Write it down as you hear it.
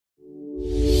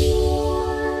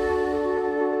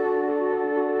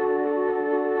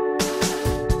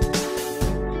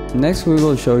Next, we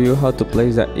will show you how to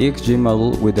place the EXG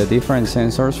module with the different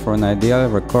sensors for an ideal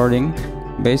recording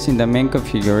based in the main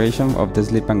configuration of the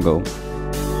Sleep&Go.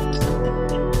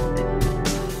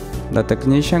 The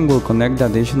technician will connect the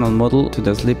additional module to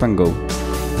the Sleep&Go.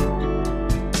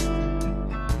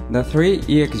 The three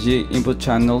EXG input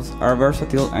channels are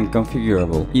versatile and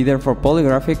configurable, either for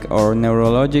polygraphic or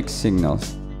neurologic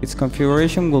signals. Its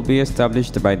configuration will be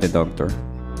established by the doctor.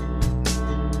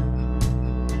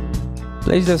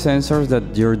 Place the sensors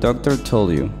that your doctor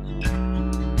told you.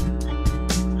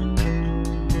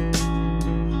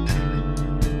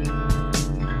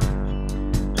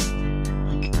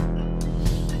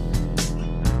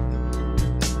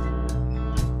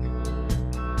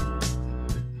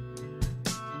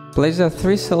 Place the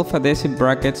three self-adhesive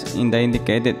brackets in the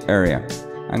indicated area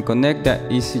and connect the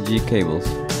ECG cables.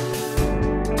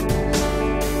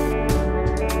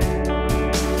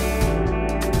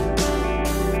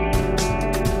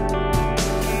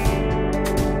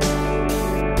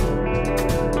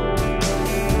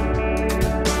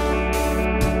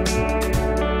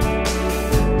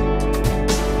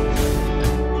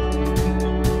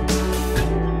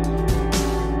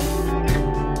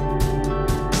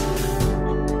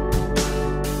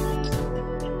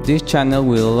 This channel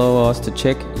will allow us to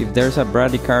check if there's a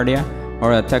bradycardia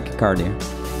or a tachycardia.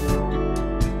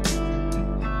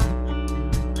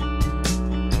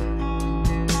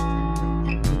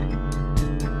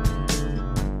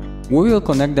 We will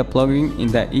connect the plugin in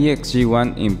the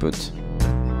EXG1 input.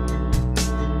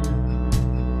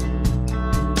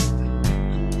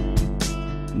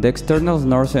 The external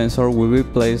snore sensor will be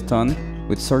placed on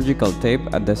with surgical tape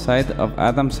at the side of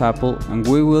Adam's apple, and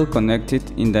we will connect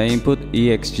it in the input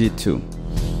EXG2.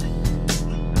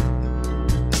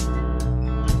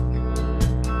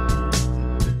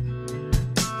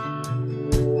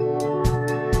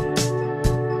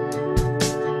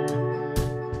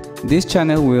 This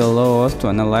channel will allow us to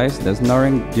analyze the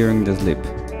snoring during the sleep.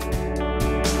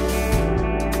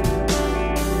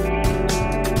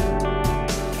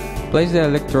 Place the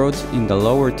electrodes in the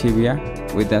lower tibia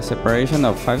with a separation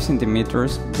of 5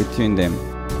 cm between them.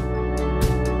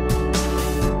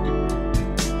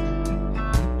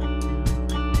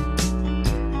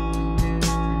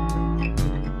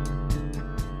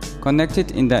 Connect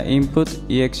it in the input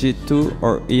EXG2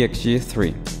 or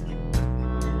EXG3.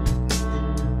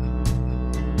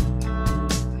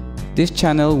 This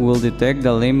channel will detect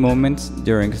the limb movements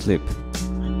during sleep.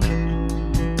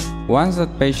 Once that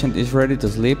patient is ready to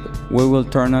sleep, we will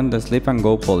turn on the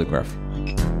Sleep&Go polygraph.